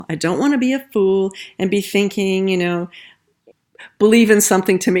I don't want to be a fool and be thinking, believe in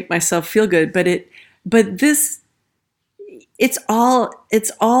something to make myself feel good.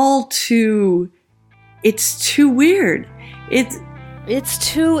 It's too weird. It's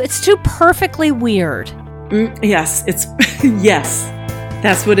too perfectly weird. Yes, yes,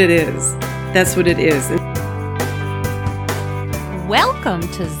 that's what it is. That's what it is. Welcome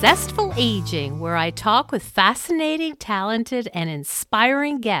to Zestful Aging, where I talk with fascinating, talented, and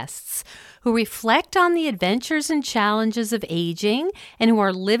inspiring guests who reflect on the adventures and challenges of aging and who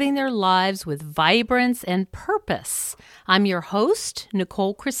are living their lives with vibrance and purpose. I'm your host,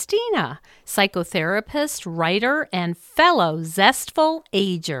 Nicole Christina, psychotherapist, writer, and fellow Zestful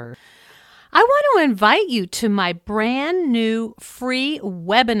Ager. I want to invite you to my brand new free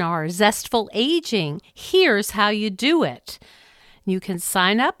webinar, Zestful Aging. Here's how you do it. You can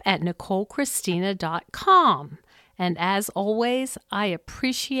sign up at NicoleChristina.com. And as always, I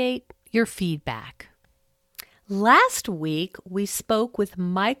appreciate your feedback. Last week, we spoke with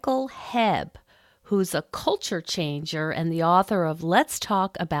Michael Hebb, who's a culture changer and the author of Let's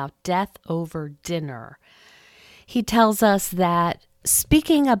Talk About Death Over Dinner. He tells us that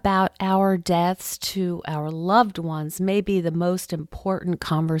speaking about our deaths to our loved ones may be the most important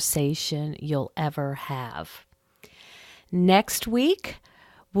conversation you'll ever have. Next week,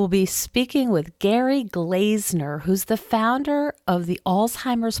 we'll be speaking with Gary Glazner, who's the founder of the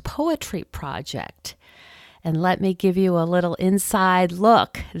Alzheimer's Poetry Project. And let me give you a little inside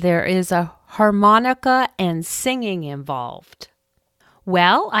look. There is a harmonica and singing involved.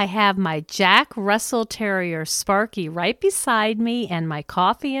 Well, I have my Jack Russell Terrier Sparky right beside me and my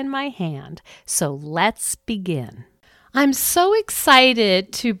coffee in my hand. So let's begin. I'm so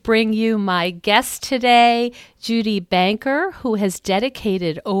excited to bring you my guest today, Judy Banker, who has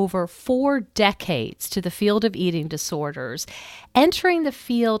dedicated over 4 decades to the field of eating disorders, entering the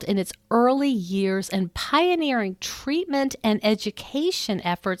field in its early years and pioneering treatment and education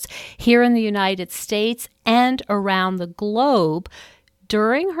efforts here in the United States and around the globe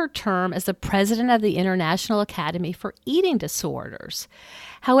during her term as the president of the International Academy for Eating Disorders.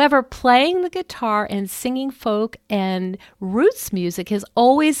 However, playing the guitar and singing folk and roots music has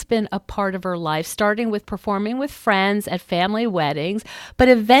always been a part of her life, starting with performing with friends at family weddings, but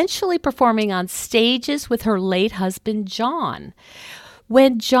eventually performing on stages with her late husband, John.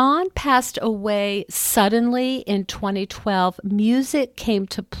 When John passed away suddenly in 2012, music came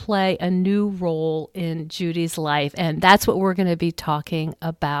to play a new role in Judy's life, and that's what we're going to be talking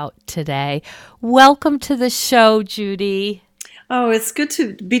about today. Welcome to the show, Judy. Oh, it's good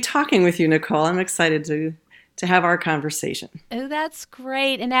to be talking with you, Nicole. I'm excited to have our conversation. Oh, that's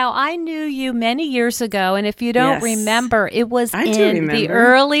great. And now I knew you many years ago, and if you don't remember, it was in the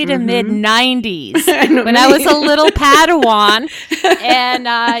early to mid-90s when I was a little Padawan,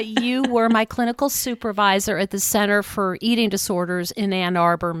 and you were my clinical supervisor at the Center for Eating Disorders in Ann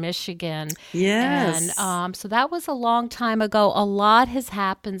Arbor, Michigan. Yes. And so that was a long time ago. A lot has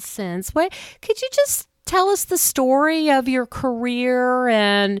happened since. Could you just tell us the story of your career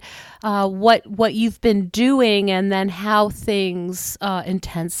and what you've been doing, and then how things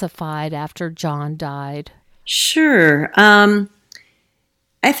intensified after John died? Sure. I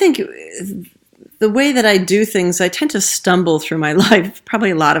think the way that I do things, I tend to stumble through my life.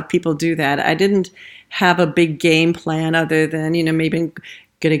 Probably a lot of people do that. I didn't have a big game plan other than, maybe I'm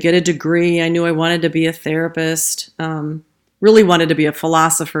going to get a degree. I knew I wanted to be a therapist, really wanted to be a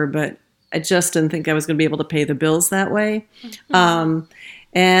philosopher, but I just didn't think I was going to be able to pay the bills that way. Mm-hmm.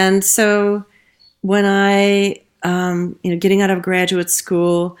 And so when I, getting out of graduate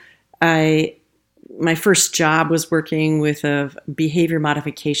school, my first job was working with a behavior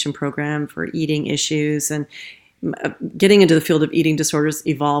modification program for eating issues, and getting into the field of eating disorders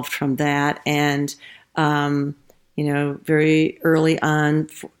evolved from that. And, very early on,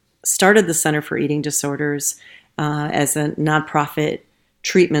 started the Center for Eating Disorders as a nonprofit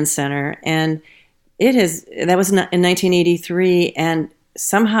treatment center, and that was in 1983, and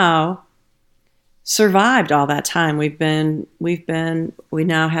somehow survived all that time. We have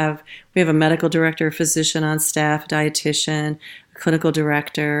a medical director, a physician on staff, dietitian, a clinical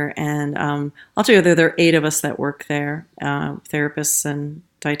director, and altogether there are 8 of us that work there, therapists and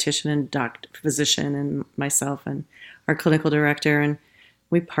dietitian and physician and myself and our clinical director, and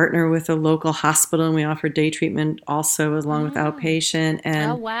we partner with a local hospital, and we offer day treatment also along with outpatient. And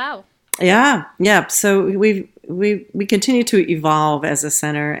oh, wow. Yeah. So we continue to evolve as a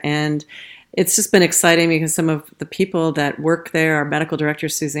center, and it's just been exciting because some of the people that work there, our medical director,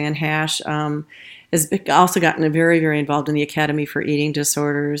 Suzanne Hash, has also gotten very, very involved in the Academy for Eating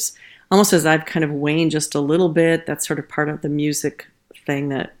Disorders, almost as I've kind of waned just a little bit. That's sort of part of the music thing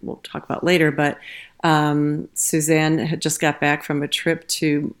that we'll talk about later. But Suzanne had just got back from a trip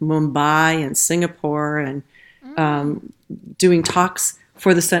to Mumbai and Singapore and doing talks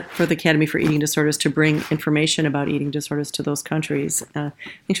for the Academy for Eating Disorders to bring information about eating disorders to those countries. I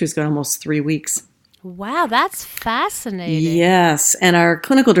think she was gone almost 3 weeks. Wow, that's fascinating. Yes, and our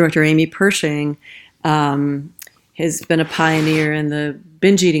clinical director, Amy Pershing, has been a pioneer in the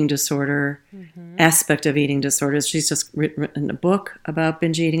binge eating disorder aspect of eating disorders. She's just written a book about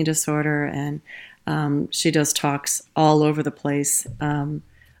binge eating disorder, and she does talks all over the place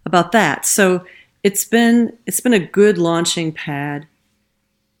about that. So it's been a good launching pad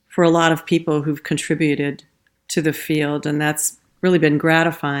for a lot of people who've contributed to the field, and that's really been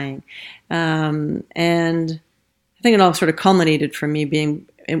gratifying. And I think it all sort of culminated for me being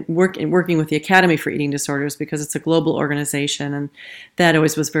working with the Academy for Eating Disorders, because it's a global organization, and that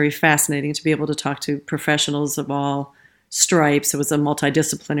always was very fascinating to be able to talk to professionals of all stripes. It was a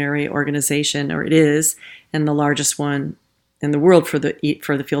multidisciplinary organization, or it is, and the largest one in the world for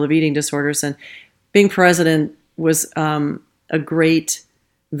the field of eating disorders. And being president was a great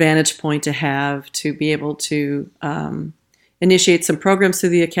vantage point to have, to be able to initiate some programs through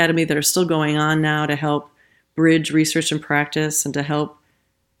the Academy that are still going on now to help bridge research and practice and to help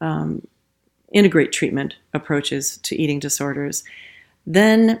integrate treatment approaches to eating disorders.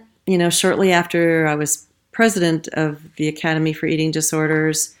 Then, shortly after I was president of the Academy for Eating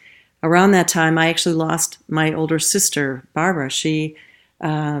Disorders, around that time, I actually lost my older sister, Barbara. She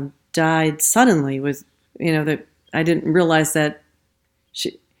died suddenly. That I didn't realize that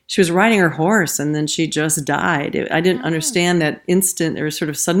she was riding her horse and then she just died. I didn't understand that instant or sort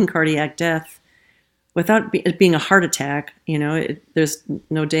of sudden cardiac death without it being a heart attack. There's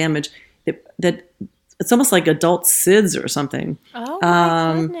no damage. That it's almost like adult SIDS or something. Oh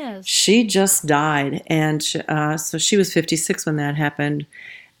my goodness! She just died, and so she was 56 when that happened,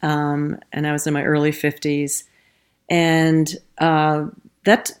 and I was in my early 50s, and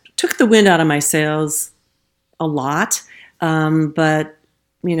that took the wind out of my sails a lot. But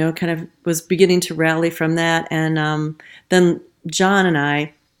kind of was beginning to rally from that, and then John and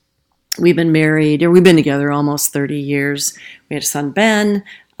I. We've been married, or we've been together almost 30 years. We had a son, Ben,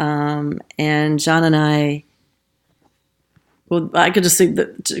 and John and I, well, I could just say,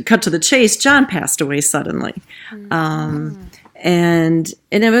 cut to the chase, John passed away suddenly. And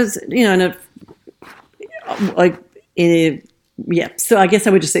it was, so I guess I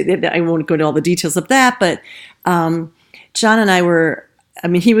would just say that I won't go into all the details of that, but John and I were,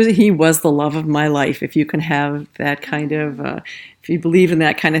 he was the love of my life, if you can have that kind of, if you believe in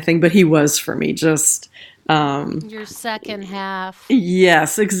that kind of thing. But he was for me just your second half.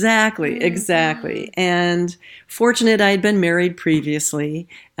 Yes, exactly. And fortunate, I had been married previously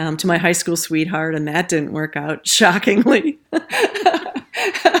to my high school sweetheart, and that didn't work out, shockingly.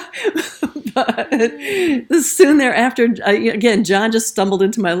 But soon thereafter, again, John just stumbled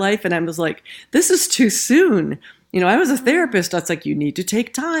into my life, and I was like, this is too soon. I was a therapist. I was like, you need to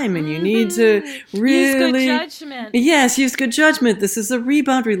take time and you need to really... Use good judgment. Yes, use good judgment. This is a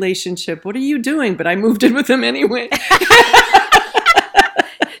rebound relationship. What are you doing? But I moved in with him anyway.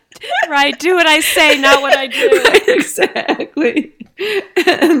 Right. Do what I say, not what I do. Right, exactly.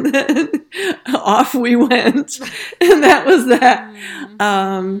 And then off we went. And that was that.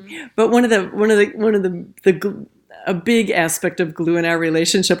 But one of the a big aspect of glue in our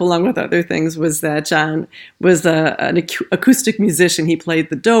relationship, along with other things, was that John was an acoustic musician. He played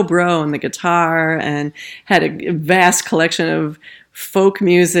the dobro and the guitar and had a vast collection of folk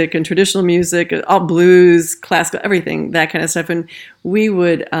music and traditional music, all blues, classical, everything, that kind of stuff. And we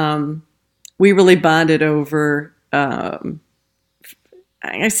really bonded over, I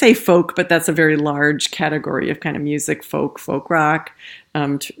say folk, but that's a very large category of kind of music, folk rock,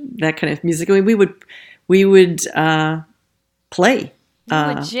 that kind of music. We would play. You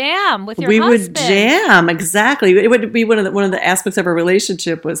would jam with your husband. We would would jam, exactly. It would be one of the aspects of our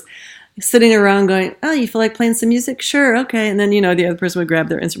relationship was sitting around going, oh, you feel like playing some music? Sure, okay. And then, the other person would grab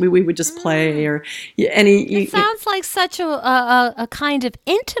their instrument. We would just play. Or It sounds like such a kind of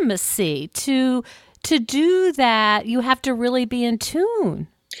intimacy. To do that, you have to really be in tune.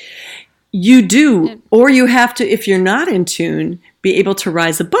 You do. Or you have to, if you're not in tune, be able to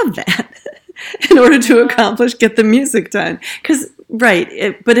rise above that. In order to get the music done, because you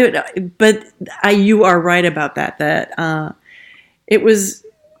are right about that. That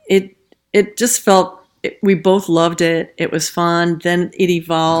it just felt we both loved it. It was fun. Then it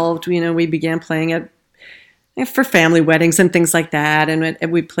evolved. We began playing it for family weddings and things like that, and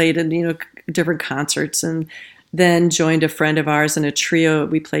we played in different concerts, and then joined a friend of ours in a trio.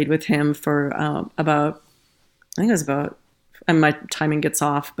 We played with him for about and my timing gets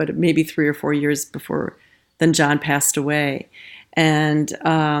off, but maybe 3 or 4 years before then John passed away. And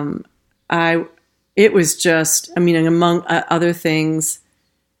it was just, I mean, among other things,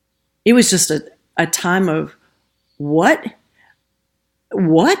 it was just a time of what?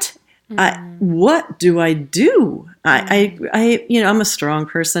 What do I do? I'm a strong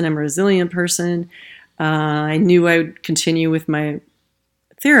person. I'm a resilient person. I knew I would continue with my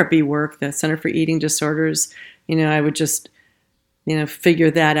therapy work, the Center for Eating Disorders. I would just,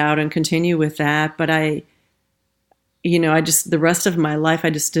 figure that out and continue with that. But the rest of my life, I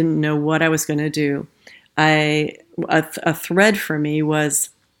just didn't know what I was going to do. A thread for me was,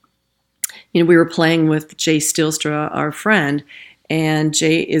 we were playing with Jay Steelstra, our friend, and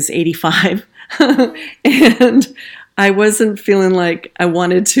Jay is 85. And I wasn't feeling like I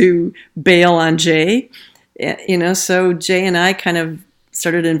wanted to bail on Jay, so Jay and I kind of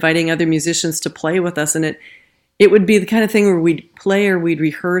started inviting other musicians to play with us. And it would be the kind of thing where we'd play or we'd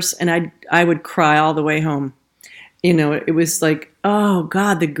rehearse, and I would cry all the way home. It was like, oh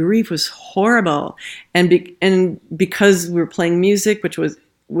God, the grief was horrible. And because we were playing music, which was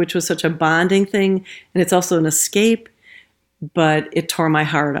such a bonding thing, and it's also an escape, but it tore my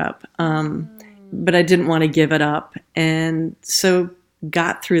heart up. But I didn't want to give it up. And so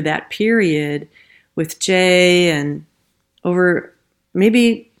got through that period with Jay, and over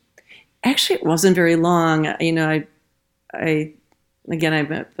maybe, actually it wasn't very long.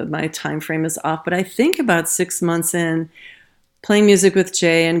 My time frame is off, but I think about 6 months in playing music with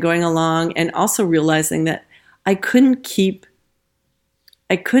Jay and going along, and also realizing that I couldn't keep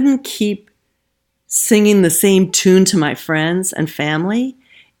singing the same tune to my friends and family.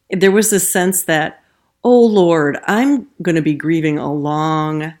 There was this sense that, oh Lord, I'm going to be grieving a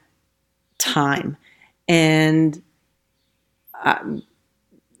long time, and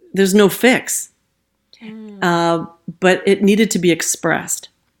there's no fix. But it needed to be expressed.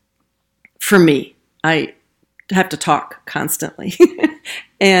 For me, I have to talk constantly.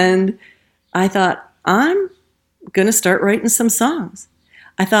 And I thought, I'm going to start writing some songs.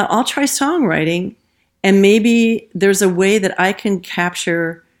 I thought, I'll try songwriting, and maybe there's a way that I can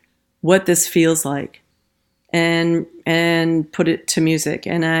capture what this feels like and put it to music.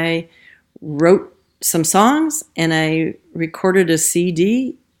 And I wrote some songs, and I recorded a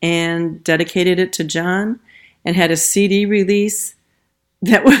CD and dedicated it to John, and had a CD release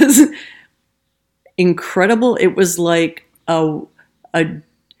that was incredible. It was like a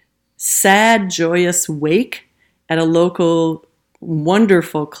sad, joyous wake at a local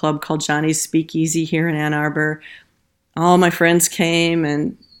wonderful club called Johnny's Speakeasy here in Ann Arbor. All my friends came,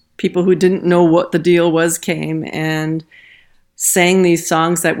 and people who didn't know what the deal was came and sang these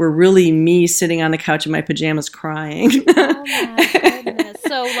songs that were really me sitting on the couch in my pajamas crying. Oh my goodness.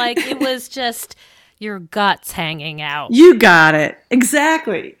 So it was just your guts hanging out. You got it.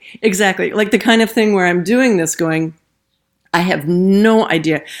 Exactly. Like the kind of thing where I'm doing this going, I have no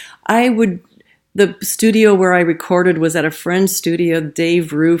idea. The studio where I recorded was at a friend's studio,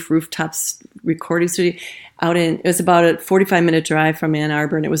 Dave Rooftops recording studio it was about a 45-minute drive from Ann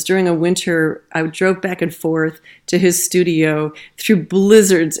Arbor. And it was during a winter. I drove back and forth to his studio through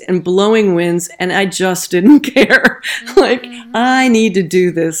blizzards and blowing winds, and I just didn't care. Mm-hmm. I need to do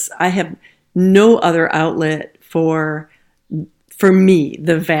this. I have no other outlet for me,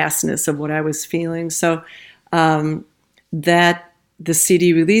 the vastness of what I was feeling. So that the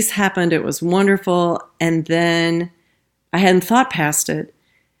CD release happened. It was wonderful. And then I hadn't thought past it.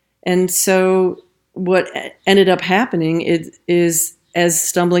 And so what ended up happening is as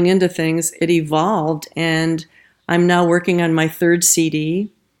stumbling into things, it evolved. And I'm now working on my third CD.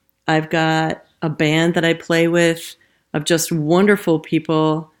 I've got a band that I play with of just wonderful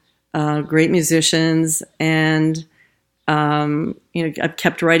people, great musicians, and I've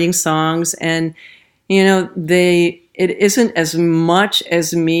kept writing songs, and it isn't as much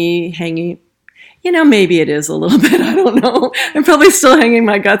as me hanging. Maybe it is a little bit. I don't know. I'm probably still hanging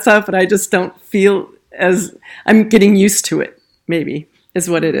my guts out, but I just don't feel as I'm getting used to it. Maybe is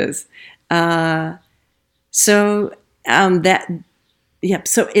what it is. I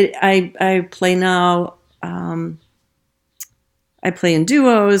play now. I play in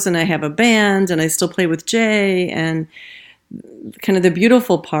duos, and I have a band, and I still play with Jay. And kind of the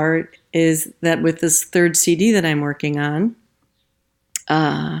beautiful part is that with this third CD that I'm working on,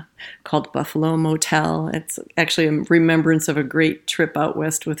 called Buffalo Motel, it's actually a remembrance of a great trip out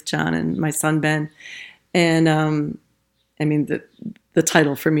west with John and my son Ben. And the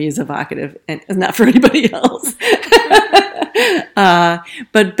title for me is evocative, and not for anybody else.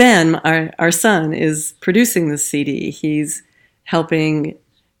 But Ben, our son, is producing this CD. He's helping.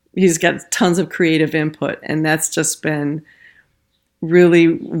 He's got tons of creative input, and that's just been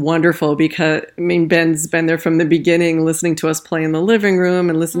really wonderful because, I mean, Ben's been there from the beginning, listening to us play in the living room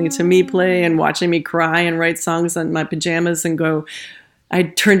and listening to me play and watching me cry and write songs on my pajamas and go.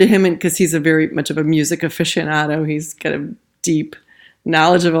 I'd turn to him because he's a very much of a music aficionado. He's got a deep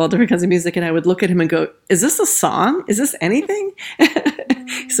knowledge of all different kinds of music. And I would look at him and go, is this a song? Is this anything?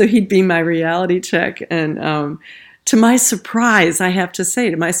 So he'd be my reality check. And to my surprise, I have to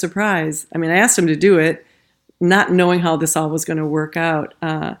say, I mean, I asked him to do it, not knowing how this all was going to work out.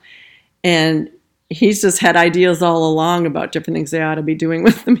 And he's just had ideas all along about different things they ought to be doing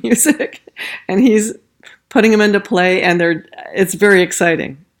with the music. And he's putting them into play, and it's very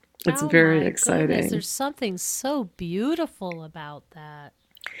exciting. It's very exciting. Goodness, there's something so beautiful about that.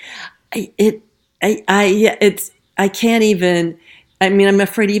 I can't even, I mean, I'm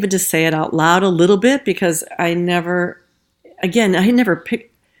afraid even to say it out loud a little bit because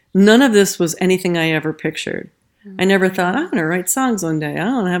none of this was anything I ever pictured. I never thought, I'm going to write songs one day. I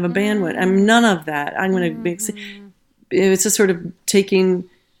don't have a band with. I'm none of that. I'm going to make. It was just sort of taking.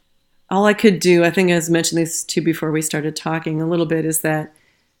 All I could do, I think I was mentioning this too before we started talking a little bit, is that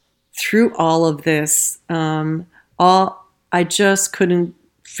through all of this, I just couldn't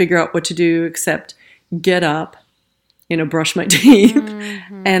figure out what to do except get up, brush my teeth,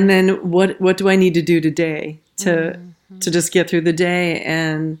 and then what do I need to do today to just get through the day,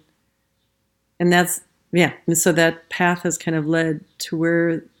 and that's. Yeah, and so that path has kind of led to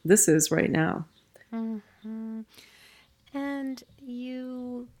where this is right now. Mm-hmm. And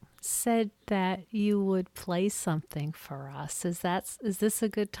you said that you would play something for us. Is this a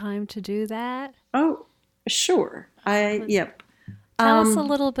good time to do that? Oh, sure. Yep. Tell us a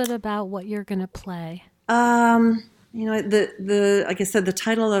little bit about what you're going to play. Like I said, the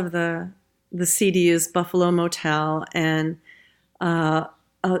title of the CD is Buffalo Motel, and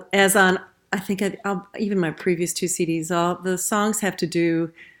as on. I think even my previous two CDs, the songs have to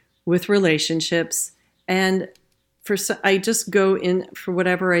do with relationships, and I just go in for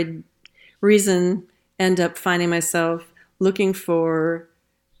whatever reason, end up finding myself looking for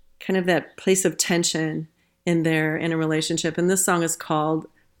kind of that place of tension in a relationship. And this song is called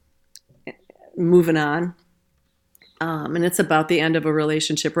 "Moving On," and it's about the end of a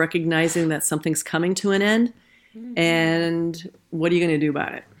relationship, recognizing that something's coming to an end, and what are you going to do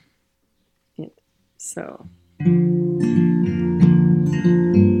about it? So.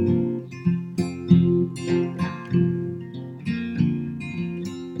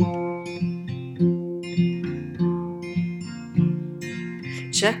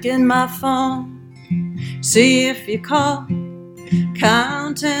 Checking my phone, see if you call,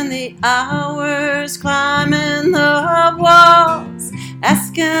 counting the hours, climbing the walls,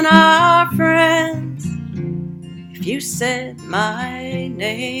 asking our friends if you said my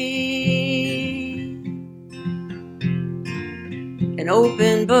name. An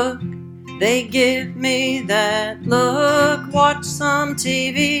open book, they give me that look. Watch some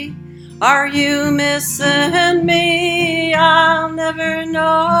TV, are you missing me? I'll never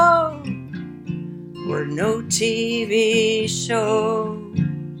know. We're no TV show.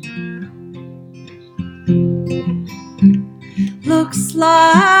 Looks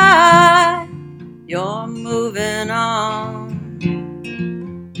like you're moving on.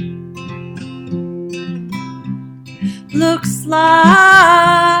 Looks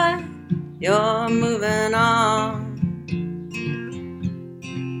like you're moving on.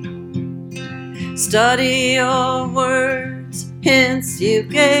 Study your words, hints you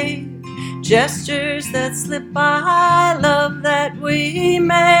gave, gestures that slip by, love that we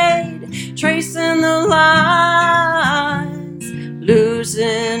made, tracing the lines,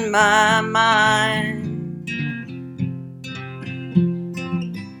 losing my mind.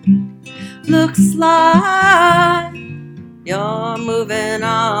 Looks like you're moving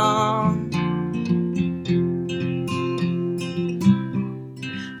on.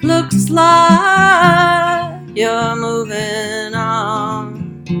 Looks like you're moving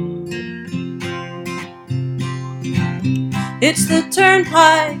on. It's the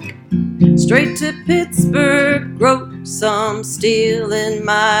turnpike, straight to Pittsburgh, wrote some steel in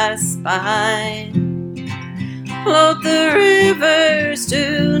my spine. Float the rivers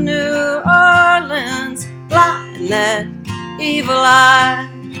to New Orleans, blind that evil eye.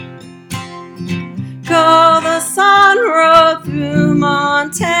 Go the sun road through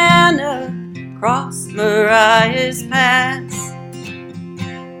Montana, cross Mariah's Pass,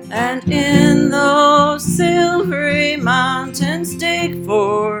 and in those silvery mountains dig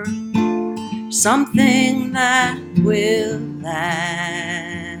for something that will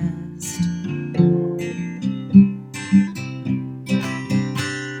last.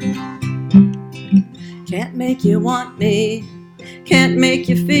 Can't make you want me, can't make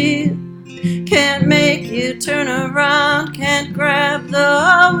you feel, can't make you turn around, can't grab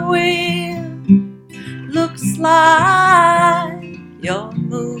the wheel. Looks like you're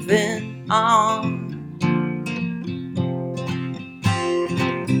moving on.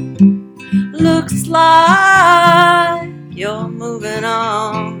 Looks like you're moving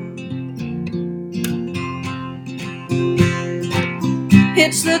on.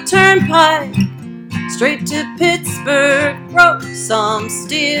 Hitch the turnpike straight to Pittsburgh, broke some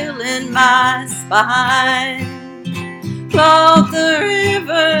steel in my spine. Plowed the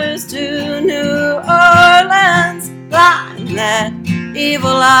rivers to New Orleans, blind that evil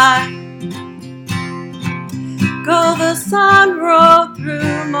eye. Go the sun road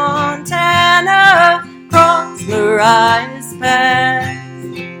through Montana, cross Mariah's Pass,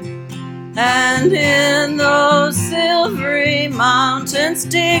 and in those silvery mountains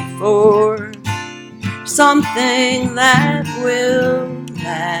dig for something that will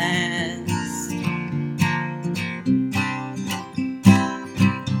last.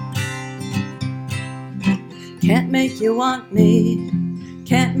 Can't make you want me,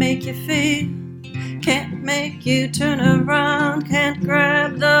 can't make you feel, can't make you turn around, can't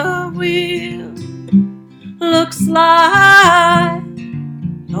grab the wheel. Looks like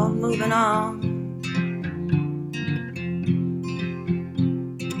you're moving on.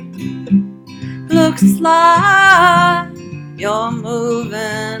 Looks like you're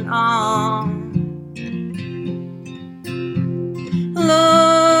moving on.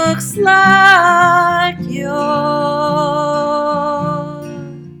 Looks like you're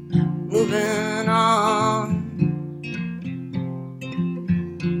moving on.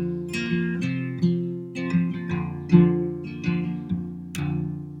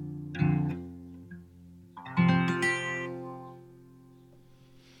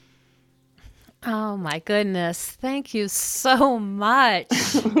 Oh my goodness. Thank you so much.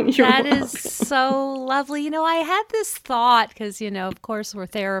 That is so lovely. I had this thought because, of course we're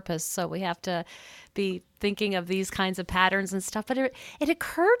therapists, so we have to be thinking of these kinds of patterns and stuff. But it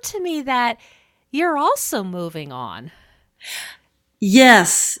occurred to me that you're also moving on.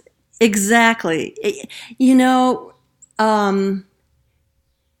 Yes, exactly.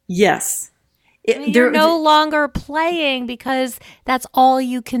 Yes. You're no longer playing because that's all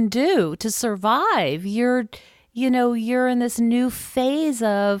you can do to survive. You're in this new phase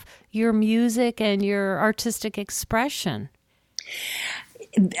of your music and your artistic expression.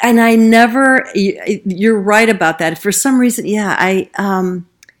 And you're right about that. For some reason, it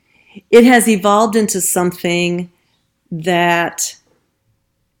has evolved into something that,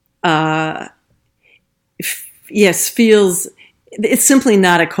 feels, it's simply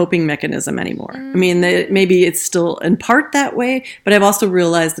not a coping mechanism anymore. I mean, maybe it's still in part that way, but I've also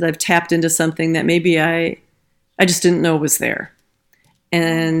realized that I've tapped into something that maybe I just didn't know was there.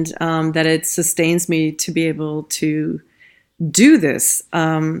 And that it sustains me to be able to do this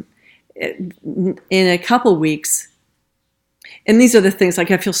in a couple weeks. And these are the things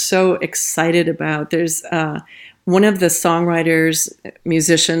I feel so excited about. There's one of the songwriters,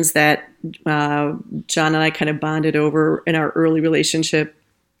 musicians that John and I kind of bonded over in our early relationship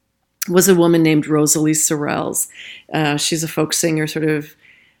was a woman named Rosalie Sorrells. She's a folk singer, sort of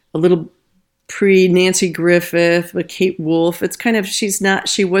a little pre-Nancy Griffith with Kate Wolf. It's kind of,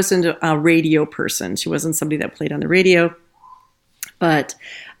 she wasn't a radio person. She wasn't somebody that played on the radio, but,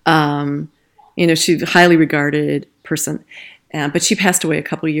 she's a highly regarded person. But she passed away a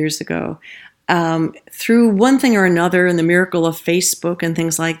couple years ago. Through one thing or another and the miracle of Facebook and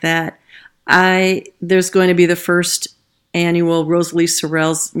things like that, there's going to be the first annual Rosalie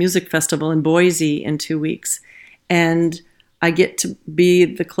Sorrells Music Festival in Boise in 2 weeks. And I get to be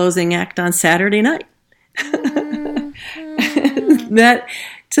the closing act on Saturday night. That,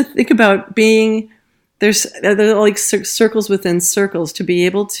 to think about being, there's like circles within circles, to be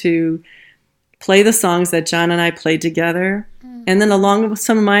able to play the songs that John and I played together, and then along with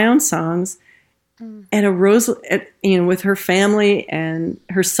some of my own songs, at with her family, and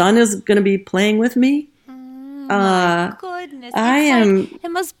her son is going to be playing with me. My goodness.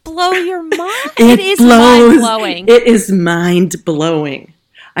 It must blow your mind. It is mind-blowing. It is mind-blowing.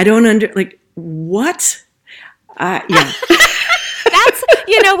 I don't what? Yeah. That's,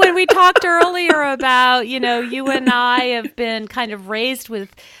 when we talked earlier about, you and I have been kind of raised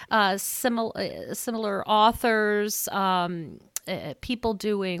with similar authors, people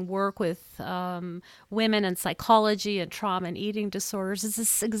doing work with women and psychology and trauma and eating disorders. It's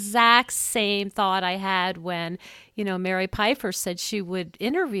this exact same thought I had when, Mary Pfeiffer said she would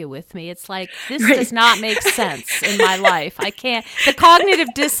interview with me. It's like, this does not make sense in my life. I can't. The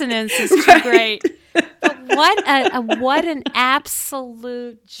cognitive dissonance is too great. But what an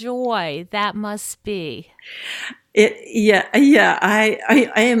absolute joy that must be. Yeah. I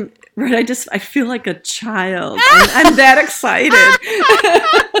am right. I feel like a child. I'm that excited.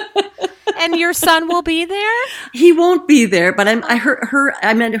 And your son will be there? He won't be there, but I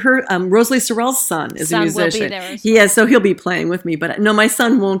meant her, Rosalie Sorrell's son is a musician. Will be there as well. Yeah, so he'll be playing with me, but no, my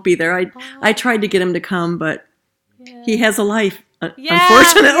son won't be there. I tried to get him to come, but he has a life,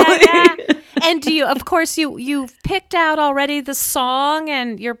 unfortunately. Yeah. And of course you've picked out already the song,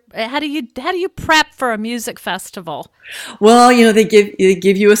 and how do you prep for a music festival? Well, they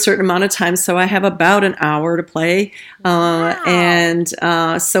give you a certain amount of time, so I have about an hour to play, and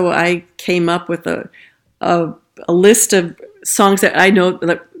so I came up with a list of songs that I know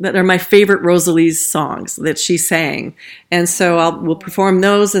that are my favorite Rosalie's songs that she sang, and so we'll perform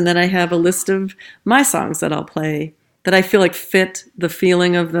those, and then I have a list of my songs that I'll play that I feel like fit the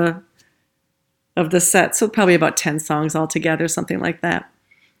feeling of the set. So probably about 10 songs altogether, something like that.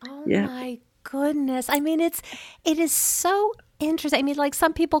 Oh my goodness. I mean, it is so interesting. I mean, like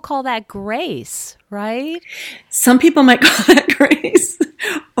some people call that grace, right? Some people might call that grace.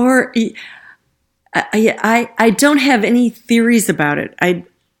 Or I don't have any theories about it.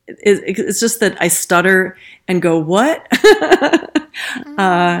 It's just that I stutter and go, what?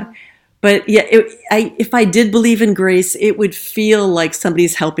 But yeah, if I did believe in grace, it would feel like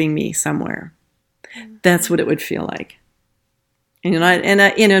somebody's helping me somewhere. That's what it would feel like. And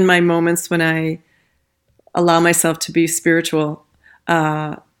in my moments when I allow myself to be spiritual,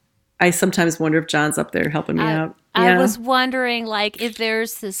 I sometimes wonder if John's up there helping me out. I was wondering, like, if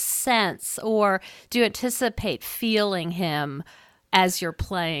there's this sense, or do you anticipate feeling him as you're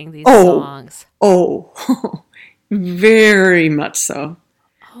playing these songs? Oh, very much so.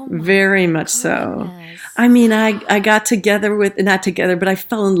 Very much so. I mean, I got together not together, but I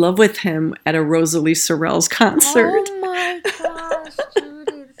fell in love with him at a Rosalie Sorrell's concert. Oh my gosh,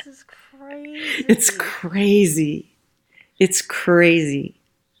 Judy, this is crazy. It's crazy. It's crazy.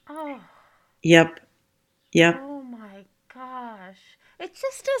 Oh. Yep. Oh my gosh. It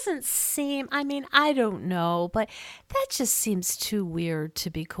just doesn't seem, I mean, I don't know, but that just seems too weird to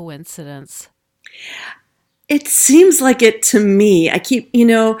be coincidence. It seems like it to me. I keep,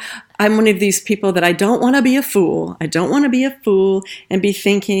 I'm one of these people that I don't want to be a fool. I don't want to be a fool and be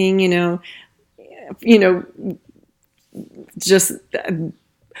thinking, just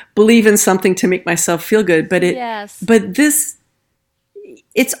believe in something to make myself feel good. But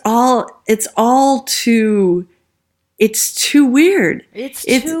it's too weird.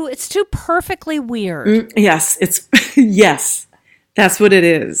 It's too perfectly weird. Yes, yes, that's what it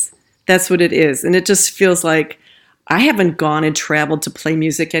is. That's what it is. And it just feels like I haven't gone and traveled to play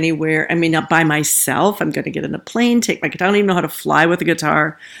music anywhere. I mean, not by myself. I'm going to get in a plane, take my guitar. I don't even know how to fly with a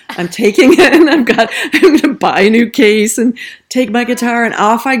guitar. I'm taking it, and I'm going to buy a new case and take my guitar, and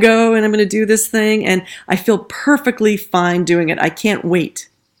off I go, and I'm going to do this thing. And I feel perfectly fine doing it. I can't wait.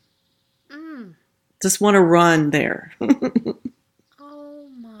 Just want to run there. Oh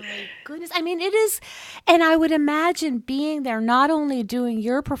my goodness. I mean, it is, and I would imagine being there, not only doing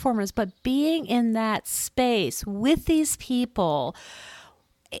your performance, but being in that space with these people.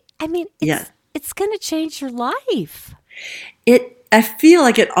 I mean, it's going to change your life. I feel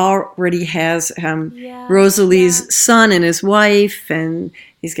like it already has Rosalie's son and his wife, and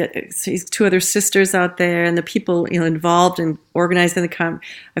he's two other sisters out there, and the people involved and organized in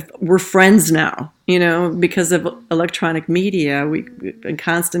we're friends now, because of electronic media. We've been in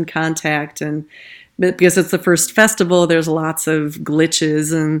constant contact, and because it's the first festival, there's lots of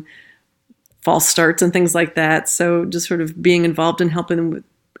glitches and false starts and things like that. So just sort of being involved and helping them with,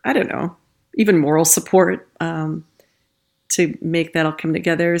 I don't know, even moral support. To make that all come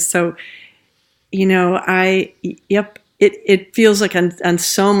together. So, it feels like on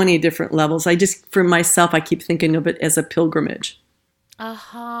so many different levels. For myself, I keep thinking of it as a pilgrimage.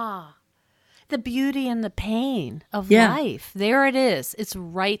 The beauty and the pain of life. There it is. It's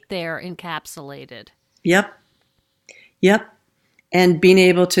right there encapsulated. Yep. And being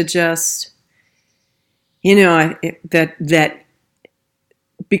able to just, that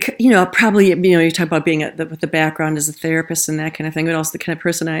because, probably, you talk about being with the background as a therapist and that kind of thing, but also the kind of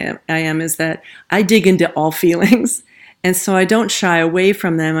person I am is that I dig into all feelings. And so I don't shy away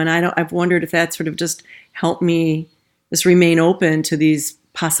from them. And I've wondered if that sort of just helped me just remain open to these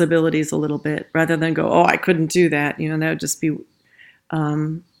possibilities a little bit rather than go, oh, I couldn't do that. That would just be,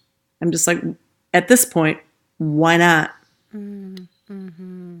 I'm just like, at this point, why not?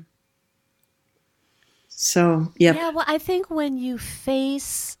 Mm-hmm. So, yeah. Yeah, well, I think when you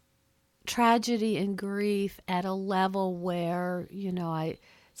face tragedy and grief at a level where,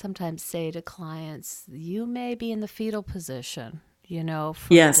 sometimes say to clients, you may be in the fetal position, for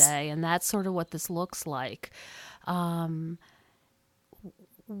Yes. a day. And that's sort of what this looks like.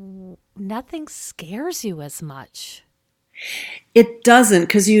 Nothing scares you as much. It doesn't,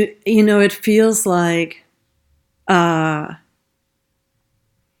 because it feels like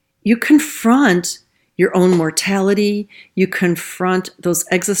you confront your own mortality. You confront those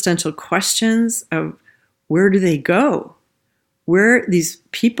existential questions of where do they go? Where are these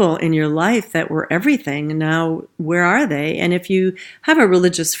people in your life that were everything, and now where are they? And if you have a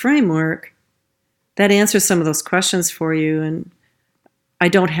religious framework, that answers some of those questions for you. And I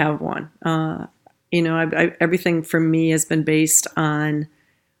don't have one. Everything for me has been based on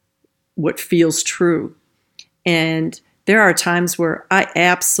what feels true. And there are times where I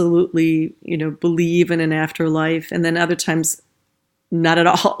absolutely, believe in an afterlife, and then other times not at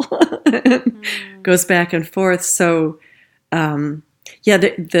all. Goes back and forth. So, the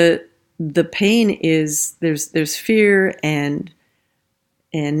pain is there's fear and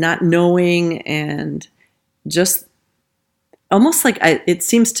not knowing, and just almost like it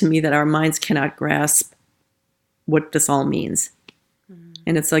seems to me that our minds cannot grasp what this all means.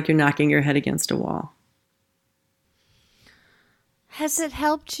 And it's like you're knocking your head against a wall. Has it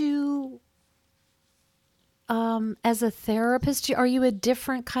helped you as a therapist? Are you a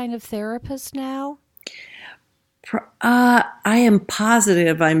different kind of therapist now? I am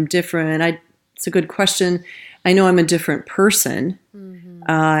positive I'm different. It's a good question. I know I'm a different person. Mm-hmm.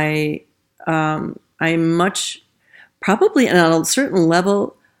 I'm much, probably on a certain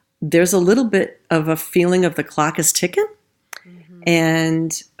level, there's a little bit of a feeling of the clock is ticking. Mm-hmm.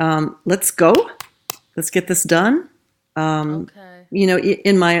 And let's go. Let's get this done. Okay.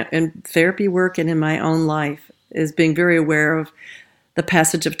 In therapy work and in my own life, is being very aware of the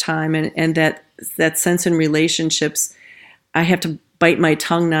passage of time and that sense in relationships. I have to bite my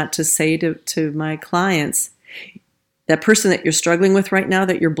tongue not to say to my clients, that person that you're struggling with right now,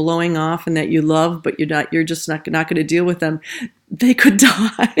 that you're blowing off and that you love, but you're just not going to deal with them. They could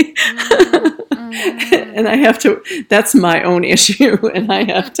die. Mm-hmm. And I have to, that's my own issue. And I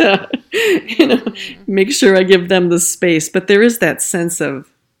have to, make sure I give them the space. But there is that sense that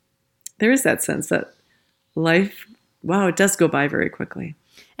life, wow, it does go by very quickly.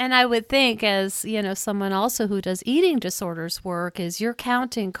 And I would think, as someone also who does eating disorders work, is you're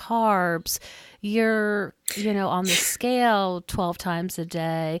counting carbs, you're on the scale 12 times a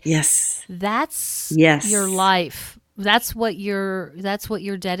day. Yes. That's your life. That's what you're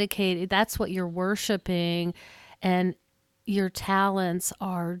dedicated. That's what you're worshiping, and your talents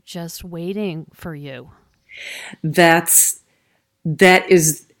are just waiting for you. That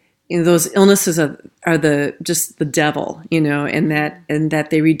is. Those illnesses are the devil, and that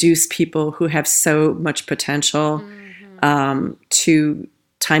they reduce people who have so much potential, mm-hmm. To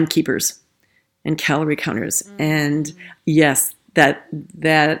timekeepers and calorie counters. Mm-hmm. And yes, that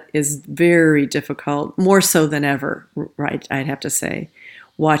is very difficult, more so than ever, right? I'd have to say,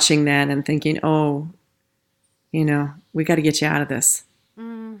 watching that and thinking, we got to get you out of this.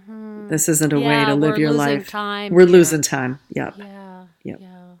 Mm-hmm. This isn't a way to live your life. We're losing time. Yep. Yeah. Yep. Yeah.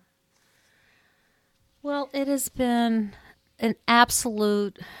 Well, it has been an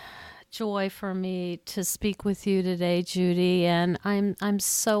absolute joy for me to speak with you today, Judy, and I'm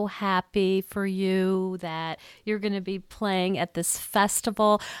so happy for you that you're going to be playing at this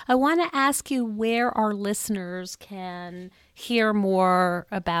festival. I want to ask you where our listeners can hear more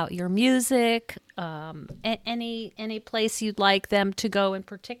about your music, any place you'd like them to go in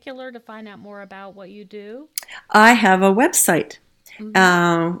particular to find out more about what you do. I have a website.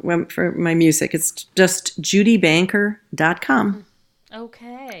 Mm-hmm. For my music, it's just judybanker.com.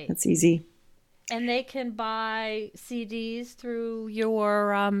 Okay. That's easy. And they can buy CDs through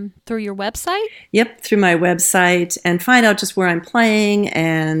your website? Yep, through my website, and find out just where I'm playing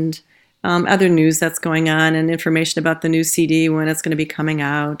and other news that's going on and information about the new CD, when it's going to be coming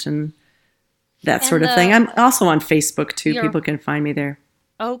out, and that sort of thing. I'm also on Facebook too. People can find me there.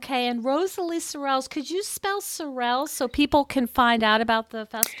 Okay, and Rosalie Sorrells, could you spell Sorrells so people can find out about the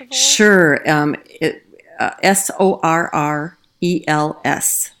festival? Sure. SORRELS.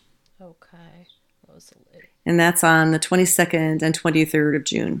 Okay, Rosalie. And that's on the 22nd and 23rd of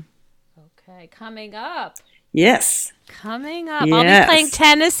June. Okay, coming up. Yes. Coming up. Yes. I'll be playing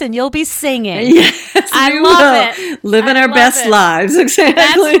tennis and you'll be singing. Yes, I love it. Living our best lives.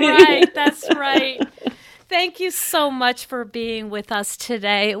 Exactly. That's right. Thank you so much for being with us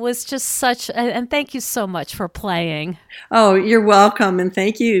today. It was just and thank you so much for playing. Oh, you're welcome. And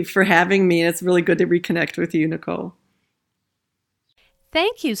thank you for having me. It's really good to reconnect with you, Nicole.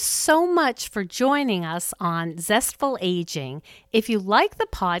 Thank you so much for joining us on Zestful Aging. If you like the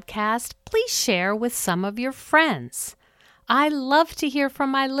podcast, please share with some of your friends. I love to hear from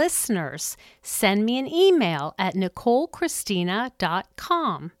my listeners. Send me an email at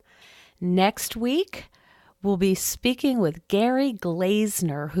NicoleChristina.com. Next week, we'll be speaking with Gary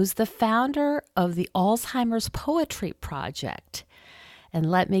Glazner, who's the founder of the Alzheimer's Poetry Project. And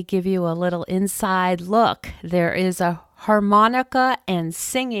let me give you a little inside look. There is a harmonica and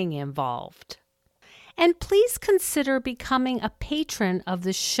singing involved. And please consider becoming a patron of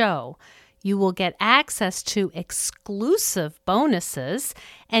the show. You will get access to exclusive bonuses,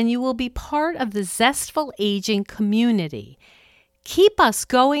 and you will be part of the Zestful Aging community. Keep us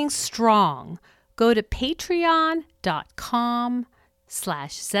going strong. Go to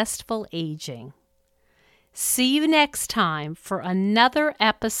patreon.com/zestfulaging. See you next time for another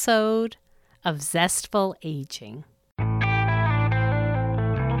episode of Zestful Aging.